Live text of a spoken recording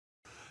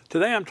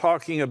Today I'm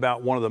talking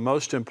about one of the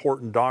most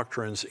important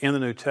doctrines in the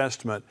New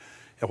Testament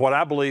and what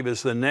I believe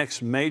is the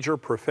next major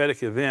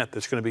prophetic event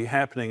that's going to be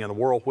happening in the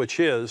world, which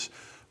is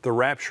the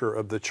rapture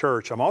of the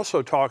church. I'm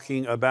also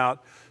talking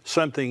about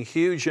something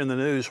huge in the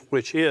news,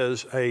 which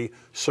is a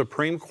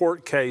Supreme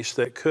Court case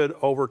that could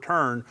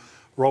overturn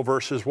Roe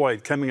versus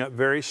Wade, coming up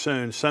very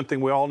soon,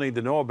 something we all need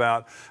to know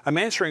about. I'm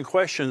answering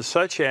questions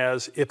such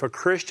as, if a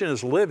Christian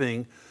is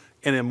living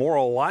an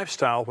immoral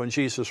lifestyle when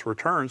Jesus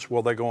returns,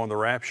 will they go on the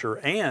rapture?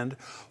 And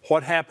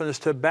what happens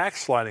to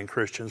backsliding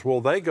Christians? Will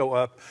they go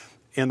up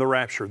in the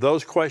rapture?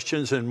 Those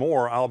questions and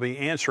more I'll be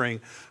answering.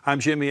 I'm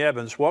Jimmy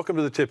Evans. Welcome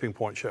to the Tipping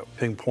Point Show.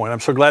 Tipping Point.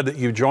 I'm so glad that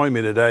you joined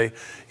me today.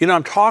 You know,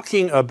 I'm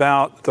talking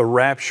about the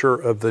rapture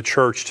of the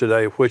church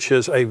today, which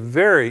is a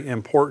very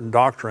important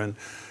doctrine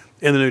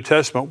in the New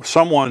Testament.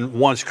 Someone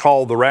once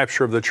called the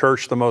rapture of the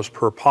church the most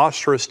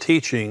preposterous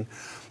teaching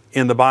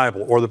in the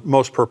Bible, or the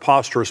most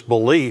preposterous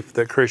belief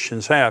that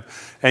Christians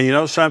have. And you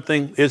know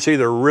something? It's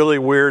either really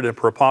weird and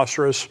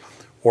preposterous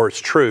or it's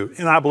true.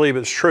 And I believe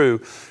it's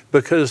true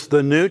because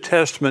the New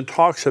Testament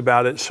talks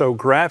about it so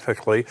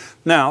graphically.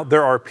 Now,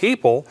 there are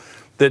people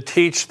that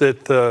teach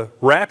that the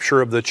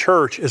rapture of the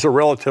church is a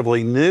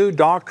relatively new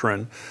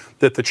doctrine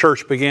that the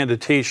church began to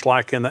teach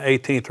like in the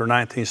 18th or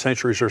 19th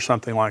centuries or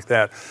something like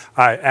that.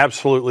 I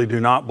absolutely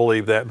do not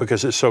believe that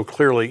because it's so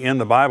clearly in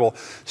the Bible.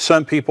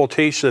 Some people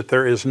teach that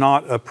there is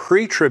not a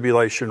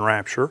pre-tribulation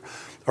rapture,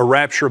 a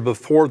rapture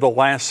before the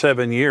last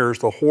 7 years,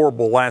 the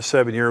horrible last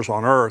 7 years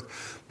on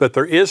earth, but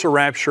there is a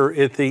rapture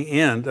at the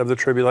end of the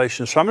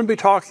tribulation. So I'm going to be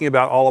talking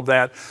about all of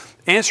that,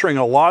 answering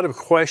a lot of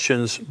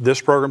questions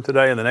this program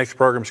today and the next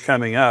program's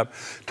coming up,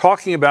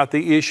 talking about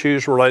the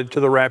issues related to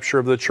the rapture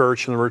of the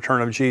church and the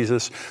return of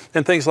Jesus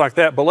and things like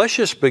that. But let's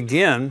just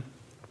begin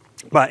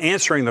by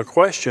answering the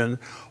question,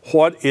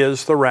 what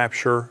is the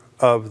rapture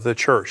of the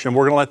church? And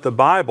we're going to let the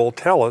Bible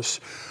tell us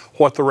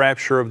what the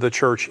rapture of the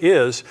church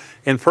is.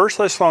 In 1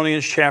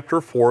 Thessalonians chapter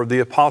 4, the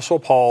Apostle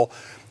Paul,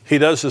 he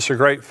does us a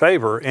great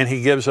favor and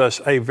he gives us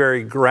a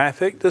very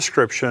graphic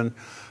description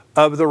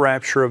of the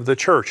rapture of the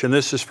church. And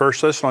this is 1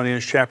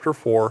 Thessalonians chapter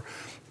 4,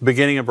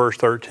 beginning of verse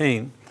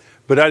 13.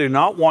 But I do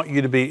not want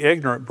you to be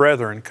ignorant,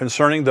 brethren,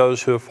 concerning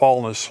those who have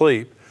fallen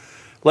asleep,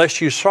 lest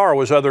you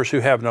sorrow as others who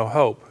have no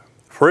hope.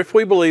 For if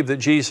we believe that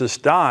Jesus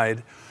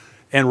died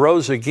and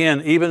rose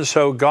again, even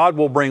so God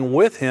will bring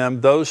with him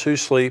those who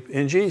sleep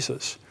in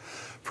Jesus.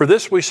 For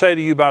this we say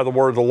to you by the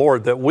word of the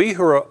Lord, that we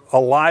who are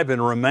alive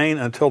and remain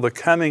until the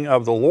coming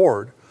of the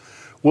Lord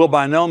will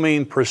by no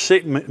means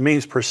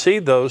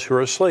precede those who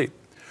are asleep.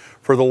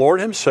 For the Lord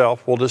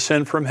himself will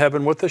descend from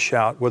heaven with a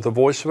shout, with the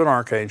voice of an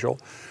archangel,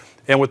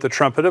 and with the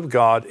trumpet of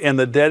God, and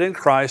the dead in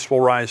Christ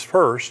will rise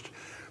first.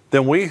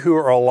 Then we who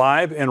are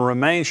alive and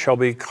remain shall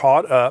be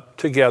caught up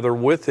together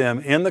with them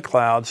in the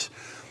clouds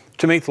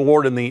to meet the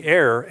Lord in the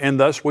air, and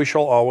thus we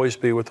shall always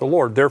be with the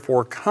Lord.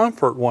 Therefore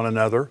comfort one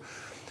another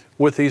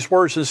with these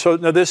words. And so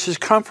now this is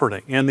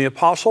comforting. And the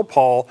Apostle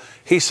Paul,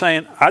 he's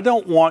saying, I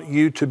don't want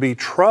you to be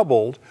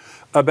troubled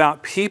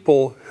about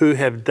people who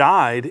have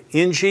died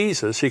in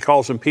Jesus. He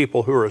calls them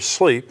people who are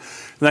asleep.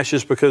 And that's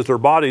just because their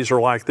bodies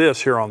are like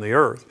this here on the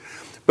earth.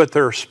 But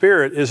their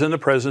spirit is in the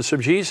presence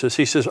of Jesus.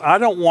 He says, I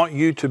don't want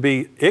you to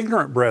be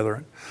ignorant,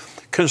 brethren,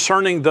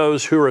 concerning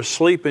those who are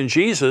asleep in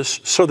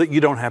Jesus, so that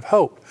you don't have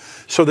hope,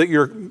 so that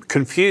you're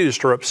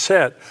confused or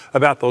upset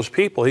about those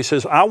people. He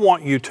says, I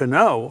want you to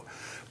know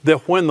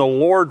that when the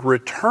Lord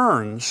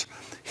returns,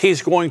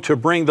 he's going to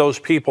bring those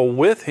people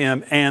with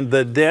him, and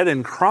the dead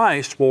in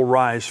Christ will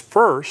rise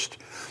first,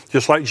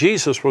 just like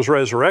Jesus was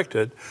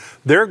resurrected.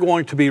 They're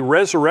going to be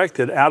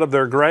resurrected out of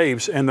their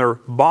graves, and their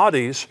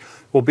bodies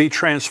will be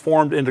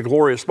transformed into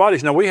glorious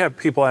bodies. Now, we have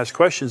people ask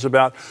questions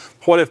about,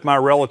 what if my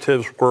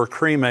relatives were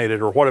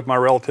cremated, or what if my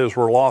relatives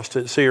were lost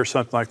at sea, or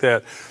something like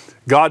that?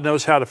 God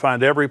knows how to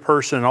find every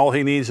person, and all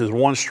he needs is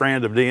one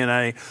strand of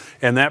DNA,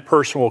 and that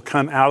person will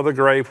come out of the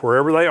grave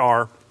wherever they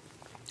are,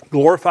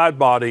 glorified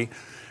body,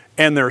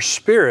 and their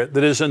spirit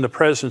that is in the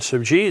presence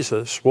of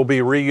Jesus will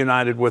be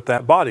reunited with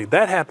that body.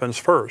 That happens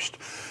first.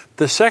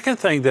 The second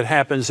thing that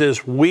happens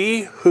is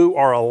we who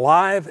are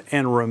alive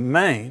and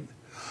remain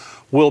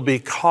will be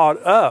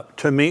caught up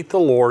to meet the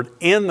Lord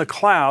in the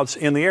clouds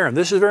in the air. And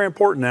this is very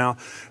important now.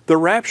 The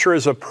rapture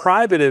is a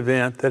private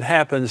event that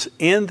happens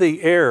in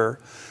the air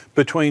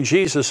between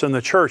Jesus and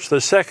the church.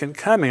 The second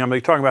coming, I'm going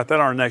to be talking about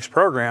that on our next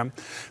program.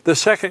 The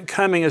second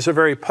coming is a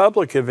very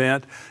public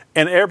event,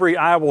 and every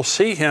eye will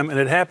see him, and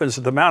it happens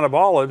at the Mount of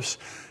Olives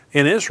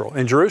in Israel,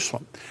 in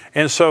Jerusalem.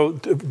 And so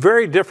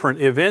very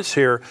different events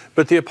here,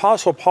 but the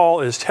Apostle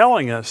Paul is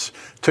telling us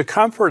to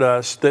comfort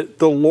us that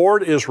the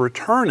Lord is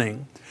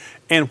returning,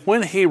 and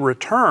when he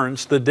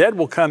returns, the dead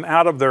will come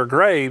out of their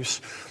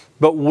graves,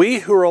 but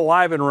we who are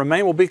alive and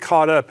remain will be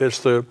caught up. It's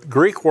the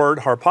Greek word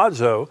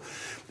harpazo.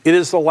 It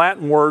is the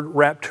Latin word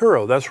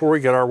rapturo. That's where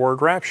we get our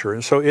word rapture.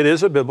 And so it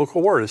is a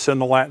biblical word. It's in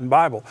the Latin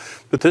Bible.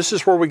 But this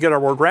is where we get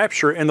our word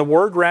rapture. And the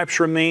word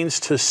rapture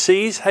means to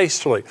seize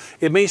hastily.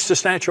 It means to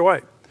snatch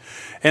away.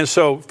 And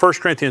so 1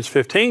 Corinthians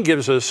 15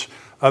 gives us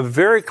a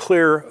very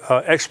clear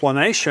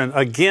explanation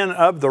again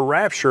of the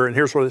rapture, and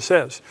here's what it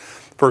says.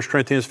 1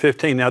 Corinthians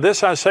 15, now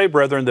this I say,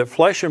 brethren, that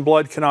flesh and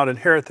blood cannot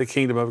inherit the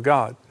kingdom of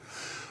God,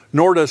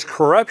 nor does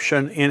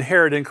corruption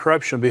inherit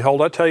incorruption.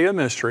 Behold, I tell you a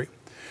mystery.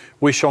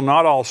 We shall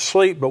not all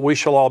sleep, but we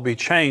shall all be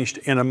changed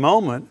in a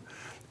moment,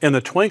 in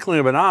the twinkling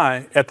of an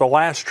eye, at the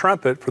last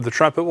trumpet, for the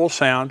trumpet will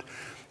sound,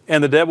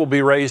 and the dead will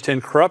be raised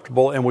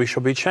incorruptible, and we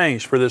shall be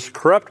changed. For this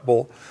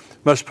corruptible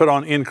must put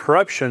on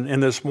incorruption,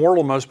 and this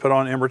mortal must put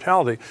on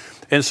immortality.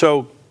 And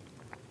so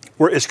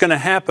it's going to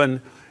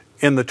happen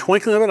in the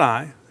twinkling of an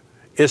eye.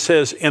 It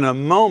says in a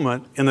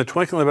moment, in the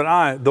twinkling of an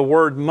eye. The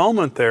word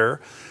moment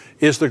there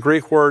is the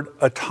Greek word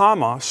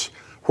atomos,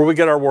 where we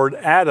get our word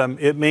atom.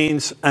 It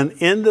means an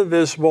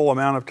indivisible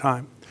amount of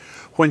time.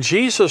 When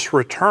Jesus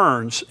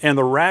returns and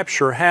the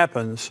rapture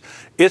happens,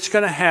 it's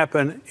going to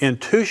happen in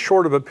too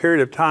short of a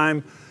period of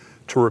time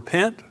to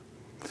repent,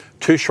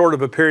 too short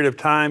of a period of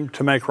time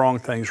to make wrong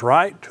things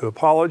right, to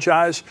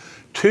apologize,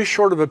 too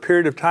short of a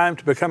period of time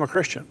to become a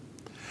Christian.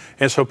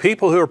 And so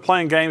people who are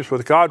playing games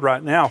with God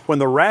right now, when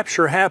the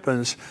rapture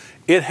happens,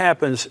 it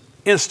happens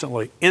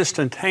instantly,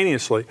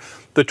 instantaneously,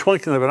 the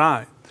twinkling of an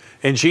eye.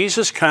 And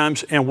Jesus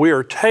comes and we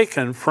are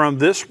taken from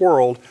this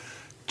world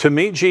to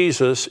meet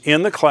Jesus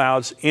in the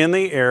clouds, in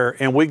the air,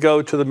 and we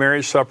go to the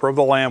marriage supper of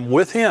the Lamb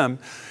with Him,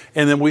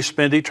 and then we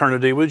spend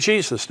eternity with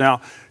Jesus.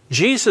 Now,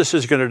 Jesus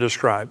is going to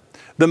describe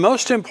the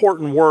most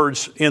important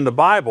words in the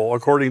Bible,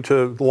 according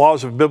to the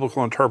laws of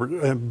biblical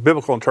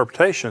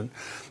interpretation,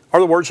 are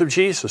the words of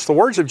Jesus. The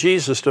words of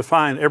Jesus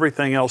define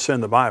everything else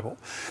in the Bible.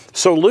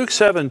 So Luke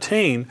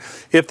 17,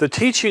 if the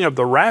teaching of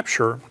the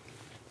rapture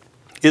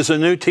is a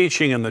new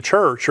teaching in the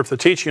church, or if the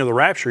teaching of the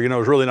rapture,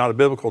 is really not a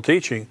biblical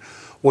teaching,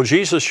 well,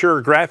 Jesus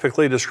sure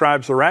graphically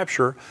describes the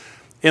rapture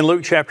in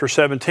Luke chapter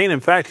 17.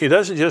 In fact, He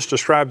doesn't just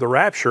describe the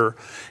rapture,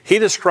 He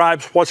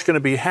describes what's going to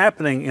be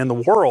happening in the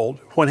world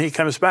when He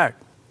comes back.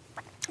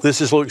 This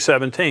is Luke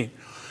 17.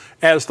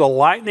 As the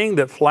lightning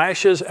that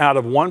flashes out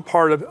of one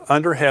part of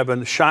under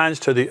heaven shines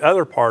to the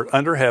other part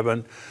under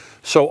heaven,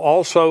 so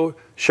also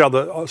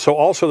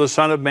the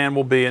Son of Man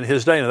will be in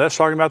His day. Now that's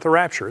talking about the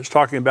rapture. It's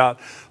talking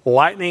about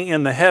lightning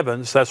in the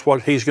heavens. That's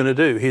what He's going to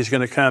do. He's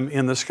going to come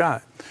in the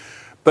sky.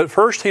 But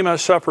first He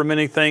must suffer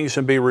many things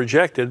and be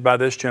rejected by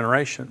this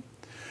generation.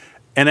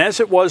 And as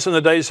it was in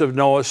the days of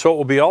Noah, so it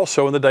will be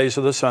also in the days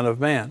of the Son of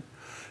Man.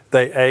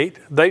 They ate,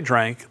 they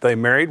drank, they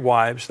married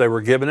wives, they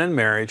were given in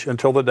marriage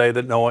until the day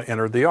that Noah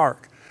entered the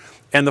ark,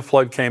 and the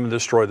flood came and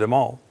destroyed them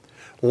all.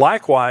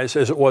 Likewise,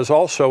 as it was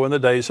also in the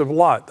days of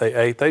Lot, they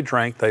ate, they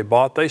drank, they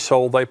bought, they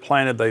sold, they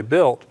planted, they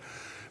built.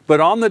 But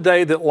on the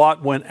day that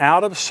Lot went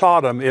out of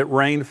Sodom, it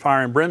rained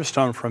fire and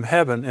brimstone from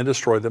heaven and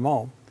destroyed them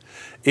all.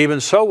 Even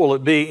so will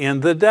it be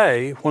in the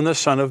day when the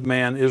Son of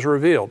Man is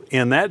revealed.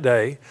 In that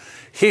day,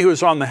 he who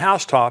is on the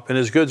housetop and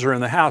his goods are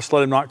in the house,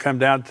 let him not come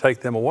down to take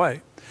them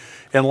away.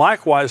 And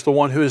likewise, the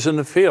one who is in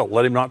the field,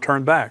 let him not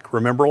turn back.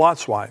 Remember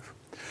Lot's wife.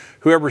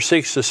 Whoever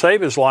seeks to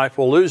save his life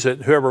will lose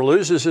it. Whoever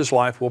loses his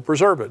life will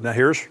preserve it. Now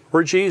here's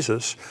where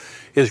Jesus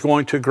is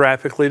going to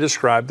graphically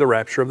describe the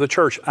rapture of the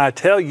church. I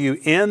tell you,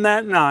 in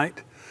that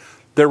night,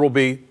 there will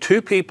be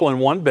two people in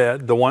one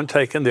bed, the one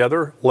taken, the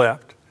other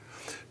left.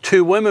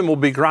 Two women will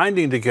be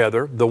grinding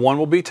together, the one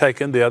will be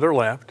taken, the other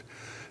left.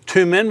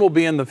 Two men will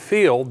be in the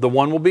field, the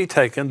one will be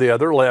taken, the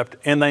other left.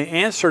 And they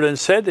answered and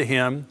said to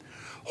him,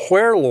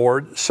 Where,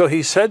 Lord? So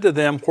he said to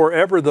them,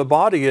 Wherever the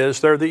body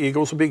is, there the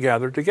eagles will be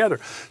gathered together.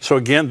 So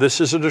again,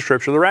 this is a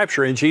description of the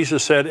rapture. And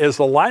Jesus said, as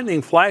the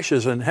lightning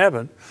flashes in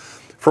heaven,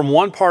 from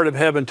one part of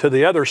heaven to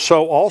the other,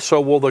 so also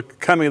will the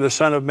coming of the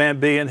Son of Man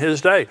be in His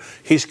day.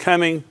 He's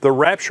coming, the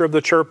rapture of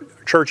the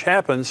church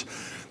happens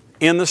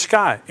in the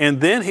sky.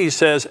 And then He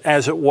says,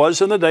 as it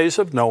was in the days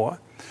of Noah,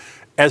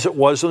 as it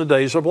was in the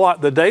days of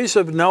Lot. The days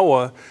of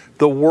Noah,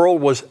 the world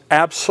was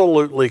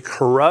absolutely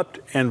corrupt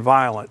and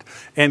violent.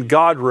 And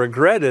God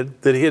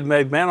regretted that He had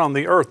made man on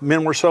the earth.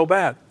 Men were so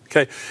bad.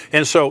 Okay,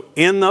 and so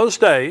in those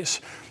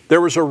days, there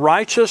was a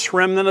righteous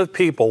remnant of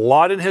people,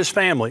 Lot and his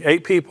family,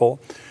 8 people,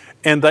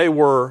 and they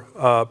were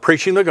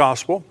preaching the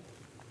gospel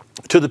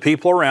to the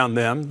people around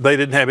them. They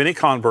didn't have any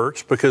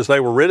converts because they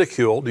were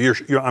ridiculed.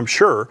 I'm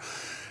sure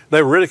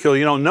they were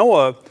ridiculed.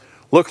 Noah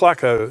looked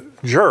like a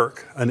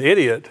jerk, an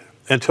idiot,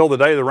 until the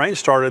day the rain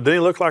started. Then he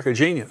looked like a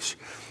genius.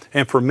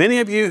 And for many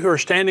of you who are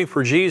standing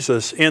for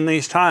Jesus in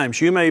these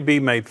times, you may be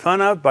made fun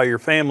of by your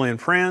family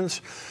and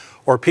friends,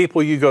 or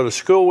people you go to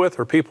school with,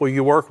 or people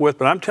you work with.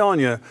 But I'm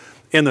telling you,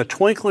 in the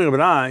twinkling of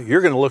an eye,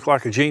 you're going to look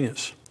like a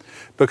genius.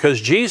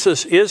 Because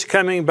Jesus is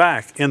coming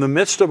back in the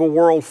midst of a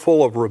world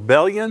full of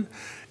rebellion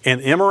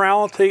and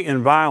immorality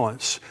and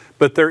violence.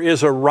 But there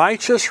is a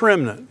righteous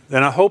remnant,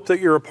 and I hope that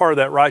you're a part of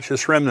that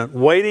righteous remnant,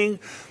 waiting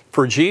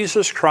for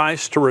Jesus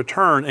Christ to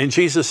return. And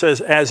Jesus says,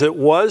 as it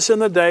was in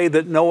the day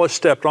that Noah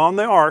stepped on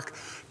the ark,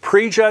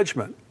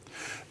 pre-judgment.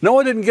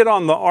 Noah didn't get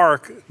on the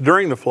ark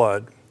during the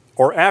flood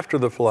or after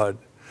the flood.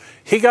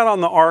 He got on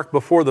the ark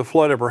before the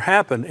flood ever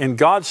happened, and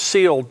God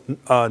sealed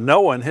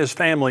Noah and his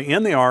family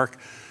in the ark.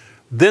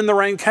 Then the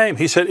rain came.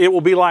 He said, it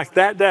will be like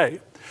that day.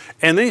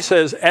 And then He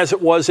says, as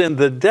it was in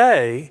the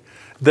day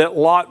that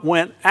Lot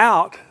went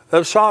out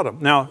of Sodom.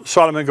 Now,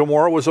 Sodom and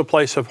Gomorrah was a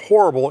place of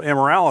horrible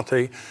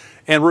immorality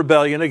and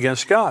rebellion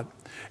against God.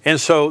 And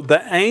so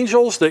the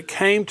angels that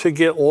came to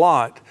get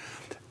Lot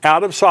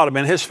out of Sodom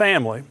and his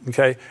family,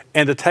 okay,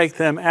 and to take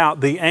them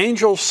out, the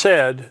angels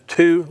said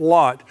to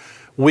Lot,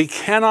 we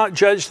cannot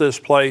judge this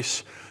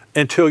place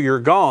until you're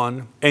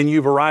gone and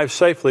you've arrived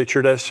safely at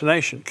your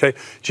destination. Okay,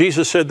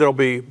 Jesus said there'll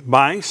be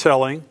buying,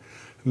 selling,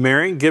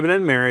 marrying, giving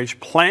in marriage,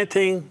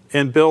 planting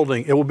and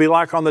building. It will be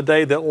like on the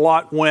day that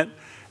Lot went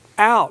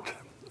out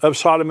of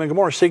Sodom and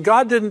Gomorrah. See,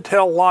 God didn't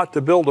tell Lot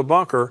to build a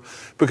bunker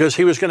because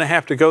he was going to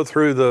have to go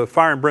through the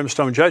fire and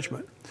brimstone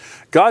judgment.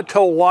 God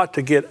told Lot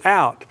to get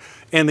out,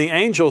 and the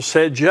angel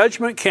said,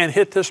 judgment can't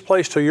hit this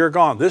place till you're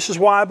gone. This is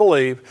why I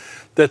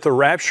believe that the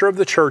rapture of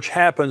the church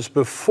happens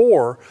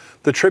before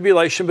the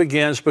tribulation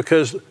begins,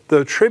 because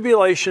the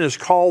tribulation is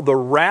called the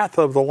wrath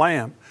of the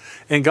Lamb,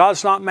 and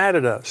God's not mad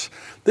at us.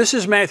 This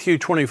is Matthew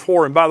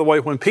 24, and by the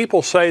way, when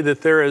people say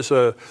that there is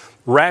a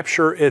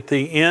rapture at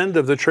the end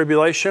of the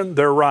tribulation,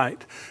 they're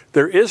right.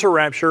 There is a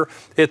rapture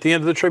at the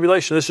end of the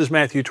tribulation. This is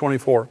Matthew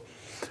 24.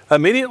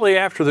 Immediately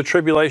after the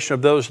tribulation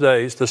of those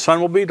days, the sun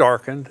will be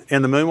darkened,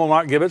 and the moon will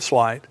not give its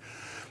light.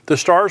 The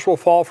stars will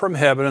fall from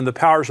heaven, and the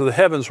powers of the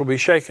heavens will be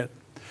shaken.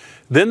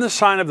 Then the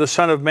sign of the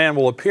Son of Man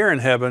will appear in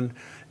heaven,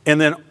 and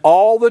then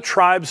all the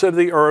tribes of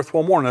the earth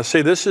will mourn. Now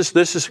see, this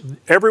is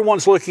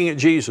everyone's looking at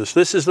Jesus.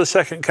 This is the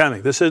second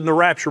coming. This isn't the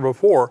rapture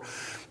before.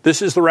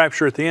 This is the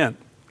rapture at the end.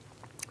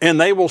 And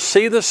they will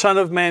see the Son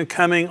of Man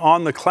coming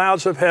on the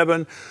clouds of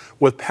heaven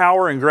with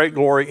power and great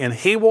glory, and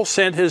he will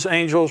send his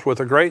angels with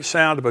a great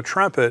sound of a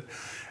trumpet,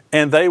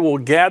 and they will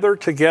gather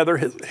together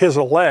his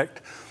elect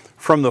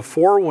from the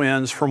four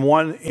winds, from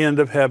one end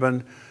of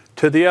heaven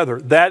to the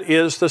other. That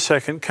is the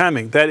second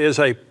coming. That is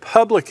a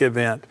public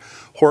event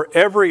where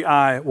every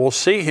eye will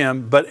see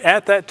him, but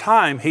at that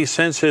time he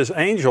sends his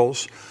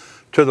angels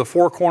to the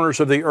four corners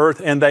of the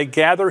earth, and they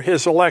gather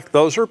his elect.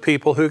 Those are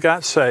people who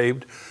got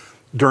saved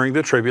during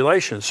the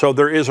tribulation. So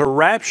there is a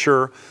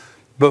rapture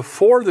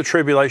before the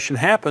tribulation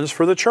happens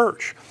for the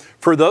church.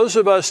 For those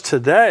of us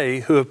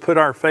today who have put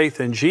our faith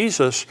in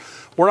Jesus,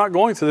 we're not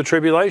going through the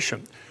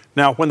tribulation.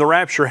 Now, when the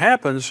rapture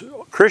happens,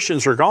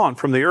 Christians are gone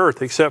from the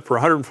earth except for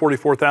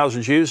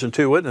 144,000 Jews and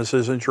 2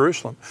 witnesses in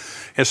Jerusalem.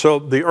 And so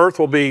the earth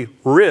will be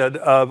rid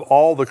of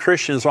all the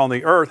Christians on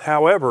the earth.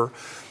 However,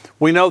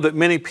 we know that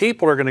many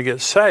people are going to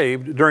get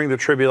saved during the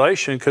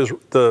tribulation, because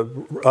the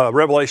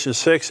Revelation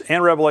 6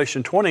 and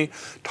Revelation 20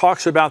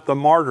 talks about the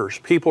martyrs,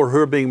 people who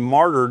are being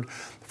martyred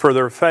for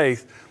their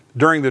faith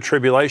during the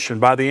tribulation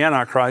by the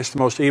Antichrist, the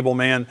most evil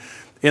man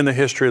in the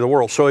history of the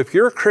world. So if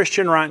you're a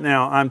Christian right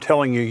now, I'm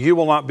telling you, you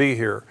will not be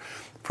here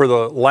for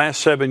the last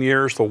 7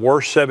 years, the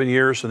worst 7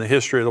 years in the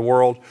history of the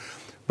world.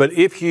 But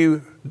if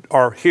you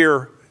are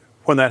here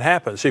when that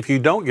happens, if you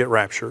don't get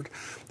raptured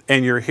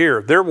and you're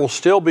here, there will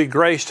still be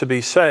grace to be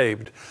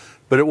saved,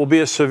 but it will be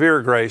a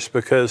severe grace,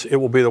 because it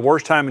will be the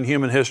worst time in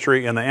human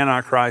history, and the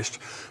Antichrist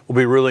will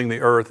be ruling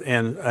the earth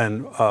and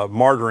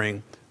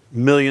martyring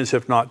millions,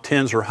 if not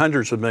tens or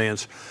hundreds of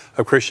millions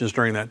of Christians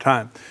during that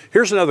time.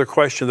 Here's another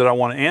question that I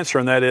want to answer,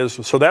 and that is,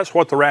 so that's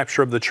what the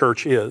rapture of the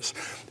church is.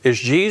 Is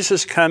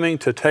Jesus coming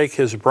to take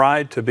his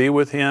bride to be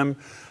with him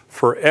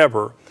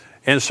forever?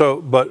 And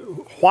so, but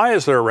why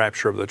is there a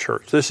rapture of the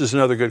church? This is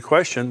another good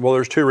question. Well,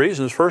 there's two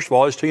reasons. First of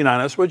all, is to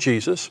unite us with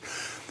Jesus,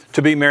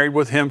 to be married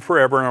with him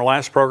forever. In our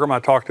last program, I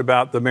talked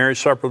about the marriage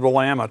supper of the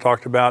Lamb. I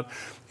talked about,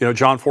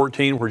 John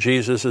 14, where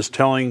Jesus is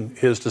telling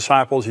his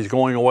disciples he's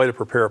going away to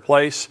prepare a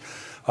place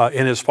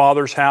in his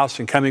Father's house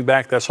and coming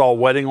back. That's all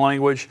wedding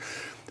language.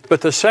 But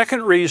the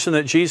second reason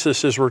that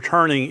Jesus is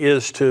returning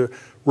is to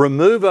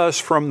remove us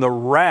from the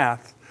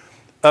wrath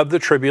of the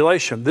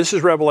tribulation. This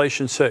is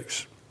Revelation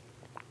 6.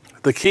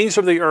 The kings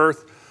of the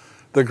earth,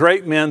 the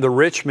great men, the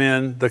rich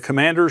men, the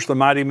commanders, the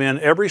mighty men,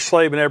 every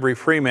slave and every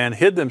free man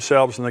hid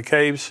themselves in the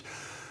caves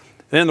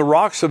and in the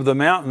rocks of the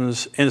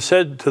mountains, and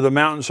said to the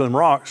mountains and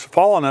rocks,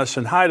 fall on us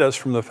and hide us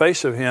from the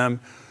face of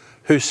him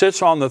who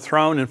sits on the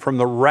throne and from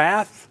the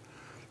wrath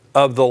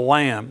of the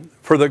Lamb.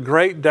 For the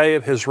great day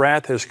of his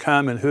wrath has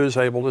come, and who is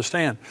able to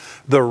stand?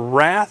 The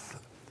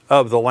wrath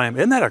of the Lamb.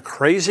 Isn't that a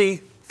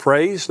crazy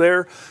phrase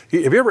there?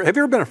 Have you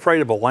ever been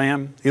afraid of a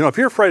lamb? If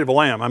you're afraid of a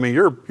lamb, I mean,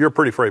 you're a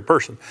pretty afraid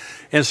person.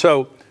 And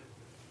so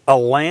a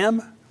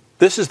lamb,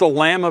 this is the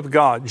Lamb of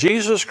God,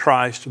 Jesus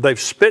Christ. They've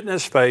spit in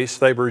his face.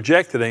 They've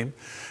rejected him.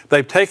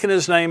 They've taken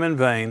his name in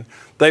vain.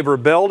 They've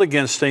rebelled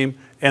against him.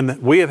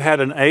 And we have had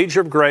an age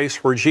of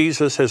grace where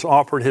Jesus has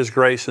offered his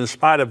grace in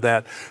spite of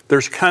that.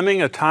 There's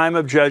coming a time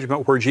of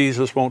judgment where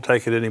Jesus won't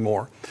take it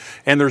anymore.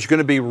 And there's going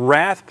to be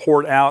wrath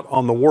poured out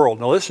on the world.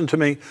 Now listen to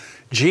me.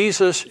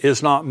 Jesus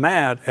is not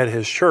mad at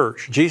his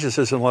church. Jesus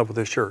is in love with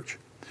his church.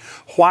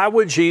 Why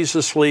would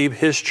Jesus leave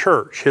his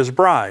church, his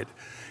bride,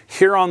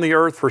 here on the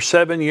earth for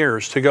 7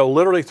 years to go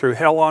literally through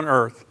hell on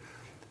earth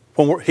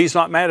when he's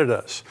not mad at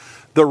us?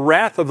 The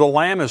wrath of the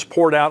Lamb is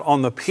poured out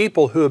on the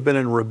people who have been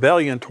in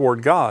rebellion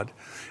toward God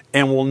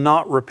and will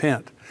not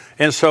repent.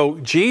 And so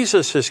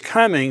Jesus is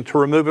coming to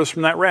remove us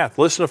from that wrath.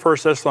 Listen to 1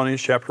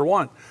 Thessalonians chapter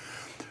 1.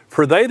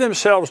 For they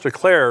themselves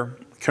declare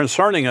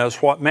concerning us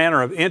what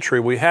manner of entry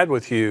we had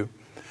with you,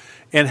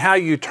 and how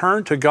you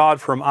turned to God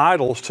from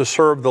idols to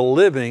serve the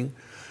living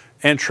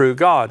and true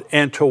God,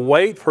 and to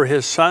wait for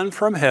his Son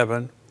from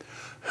heaven,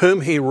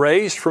 whom he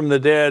raised from the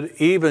dead,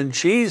 even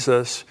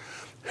Jesus,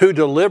 who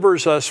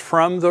delivers us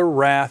from the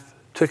wrath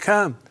to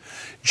come.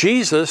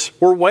 Jesus,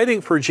 we're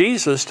waiting for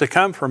Jesus to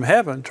come from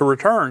heaven, to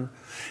return,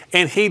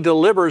 and he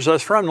delivers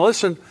us from.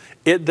 Listen,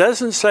 it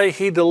doesn't say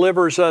he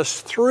delivers us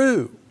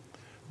through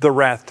the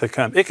wrath to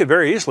come. It could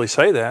very easily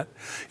say that.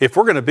 If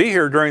we're going to be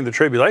here during the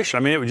tribulation, I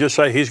mean, it would just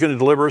say he's going to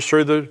deliver us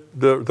through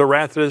the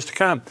wrath that is to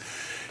come.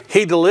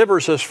 He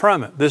delivers us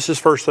from it. This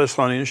is 1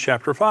 Thessalonians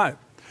chapter 5.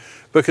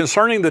 But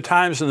concerning the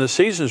times and the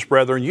seasons,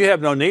 brethren, you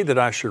have no need that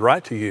I should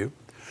write to you.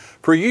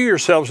 For you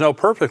yourselves know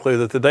perfectly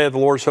that the day of the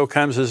Lord so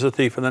comes as a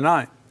thief in the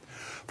night.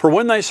 For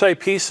when they say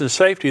peace and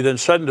safety, then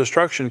sudden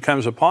destruction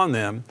comes upon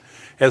them,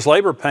 as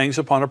labor pangs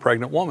upon a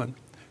pregnant woman,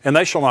 and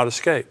they shall not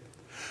escape.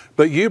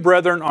 But you,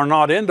 brethren, are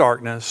not in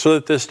darkness, so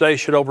that this day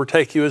should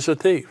overtake you as a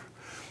thief.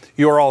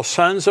 You are all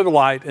sons of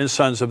light and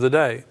sons of the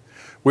day.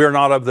 We are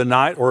not of the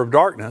night or of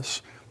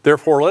darkness.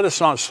 Therefore, let us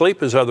not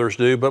sleep as others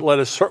do, but let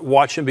us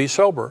watch and be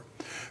sober.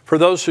 For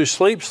those who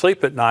sleep,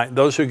 sleep at night.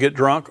 Those who get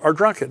drunk are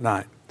drunk at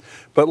night.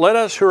 But let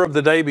us who are of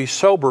the day be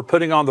sober,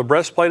 putting on the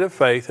breastplate of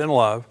faith and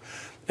love,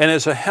 and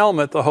as a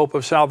helmet the hope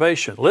of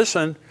salvation.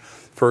 Listen,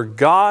 for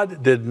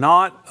God did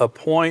not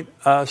appoint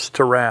us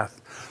to wrath,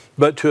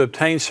 but to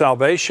obtain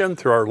salvation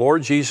through our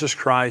Lord Jesus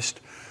Christ,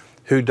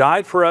 who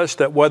died for us,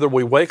 that whether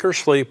we wake or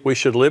sleep, we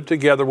should live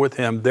together with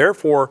him.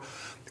 Therefore,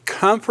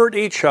 comfort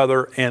each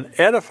other and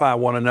edify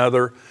one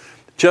another,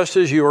 just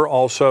as you are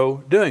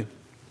also doing.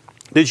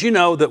 Did you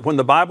know that when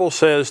the Bible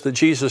says that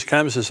Jesus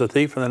comes as a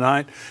thief in the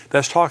night,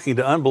 that's talking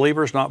to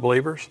unbelievers, not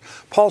believers?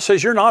 Paul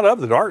says you're not of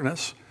the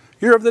darkness.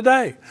 You're of the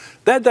day.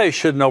 That day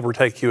shouldn't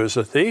overtake you as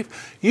a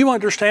thief. You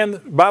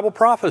understand Bible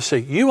prophecy.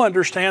 You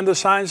understand the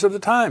signs of the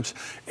times.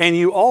 And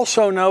you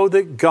also know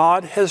that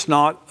God has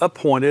not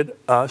appointed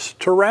us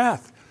to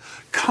wrath.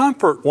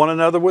 Comfort one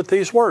another with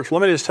these words.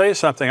 Let me just tell you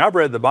something. I've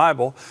read the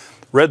Bible,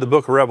 read the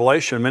book of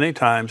Revelation many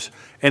times,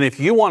 and if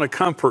you want to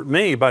comfort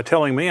me by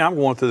telling me I'm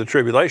going through the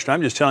tribulation,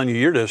 I'm just telling you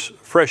you're just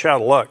fresh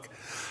out of luck.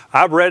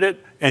 I've read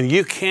it, and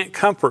you can't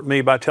comfort me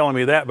by telling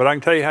me that, but I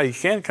can tell you how you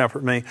can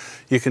comfort me.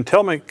 You can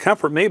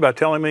comfort me by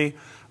telling me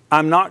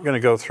I'm not going to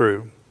go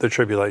through the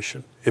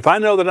tribulation. If I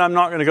know that I'm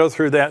not going to go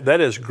through that,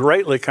 that is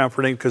greatly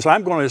comforting, because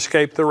I'm going to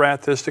escape the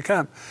wrath that's to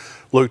come.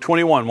 Luke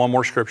 21, one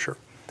more scripture.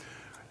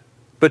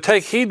 But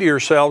take heed to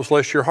yourselves,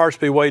 lest your hearts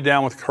be weighed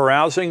down with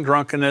carousing,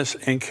 drunkenness,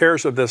 and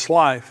cares of this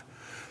life,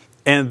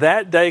 and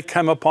that day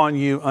come upon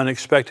you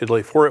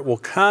unexpectedly. For it will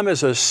come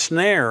as a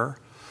snare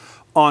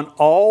on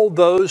all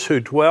those who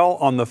dwell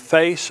on the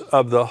face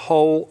of the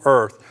whole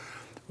earth.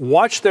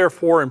 Watch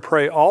therefore and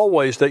pray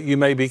always that you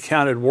may be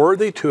counted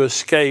worthy to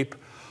escape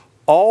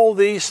all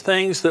these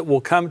things that will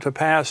come to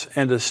pass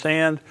and to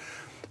stand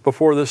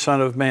before the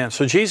Son of Man.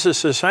 So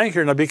Jesus is saying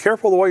here, now be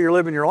careful the way you're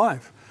living your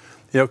life.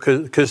 You know,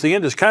 because the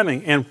end is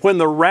coming. And when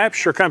the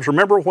rapture comes,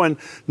 remember when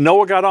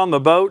Noah got on the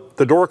boat,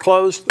 the door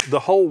closed,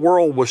 the whole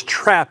world was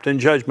trapped in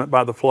judgment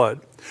by the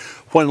flood.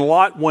 When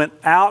Lot went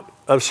out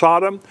of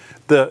Sodom,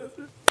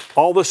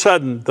 all of a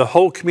sudden the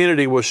whole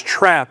community was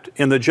trapped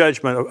in the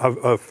judgment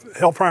of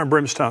hellfire and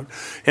brimstone.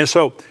 And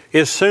so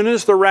as soon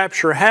as the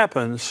rapture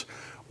happens,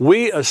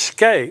 we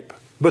escape,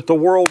 but the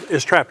world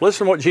is trapped.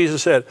 Listen to what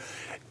Jesus said.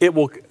 It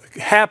will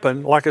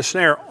happen like a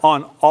snare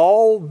on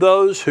all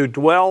those who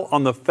dwell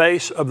on the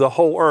face of the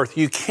whole earth.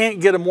 You can't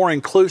get a more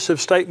inclusive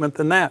statement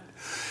than that.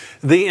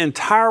 The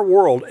entire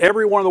world,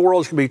 every one of the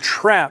world is going to be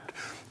trapped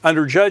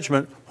under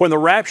judgment. When the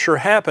rapture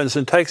happens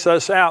and takes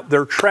us out,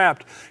 they're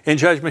trapped in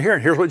judgment here.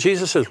 And here's what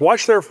Jesus says.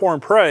 Watch therefore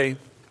and pray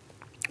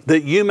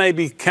that you may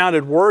be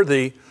counted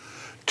worthy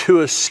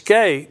to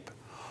escape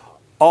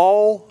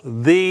all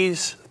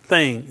these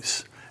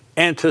things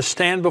and to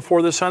stand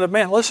before the Son of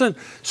Man. Listen,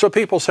 so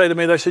people say to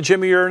me, they say,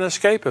 Jimmy, you're an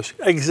escapist.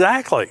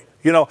 Exactly.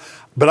 You know,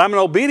 but I'm an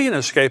obedient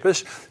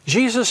escapist.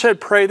 Jesus said,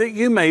 pray that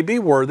you may be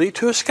worthy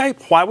to escape.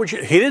 Why would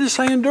you? He didn't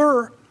say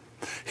endure.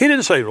 He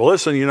didn't say, well,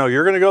 listen, you know,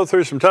 you're going to go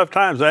through some tough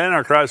times. The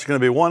Antichrist is going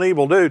to be one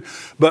evil dude.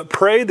 But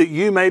pray that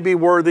you may be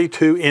worthy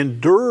to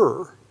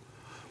endure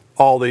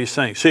all these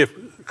things. See, if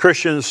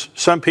Christians,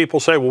 some people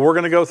say, well, we're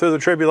going to go through the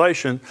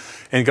tribulation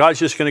and God's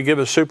just going to give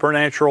us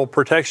supernatural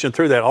protection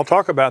through that. I'll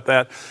talk about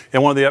that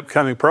in one of the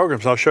upcoming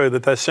programs. I'll show you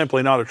that that's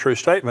simply not a true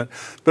statement.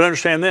 But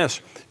understand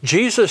this.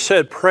 Jesus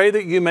said, pray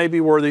that you may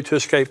be worthy to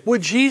escape.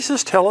 Would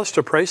Jesus tell us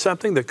to pray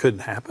something that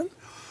couldn't happen?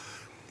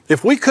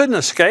 If we couldn't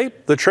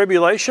escape the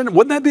tribulation,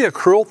 wouldn't that be a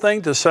cruel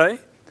thing to say?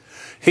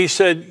 He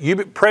said, you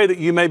pray that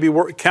you may be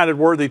counted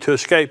worthy to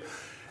escape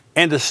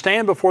and to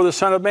stand before the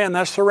Son of Man.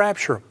 That's the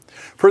rapture.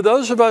 For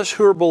those of us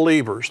who are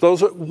believers,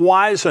 those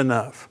wise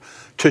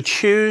enough to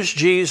choose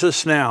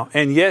Jesus now,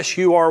 and yes,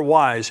 you are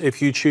wise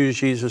if you choose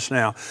Jesus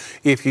now.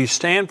 If you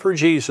stand for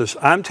Jesus,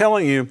 I'm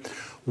telling you,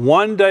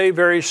 one day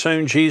very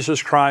soon,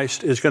 Jesus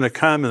Christ is going to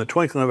come in the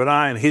twinkling of an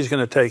eye, and He's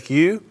going to take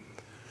you,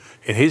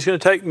 and He's going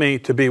to take me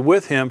to be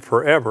with Him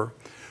forever,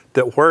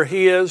 that where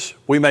He is,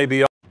 we may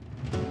be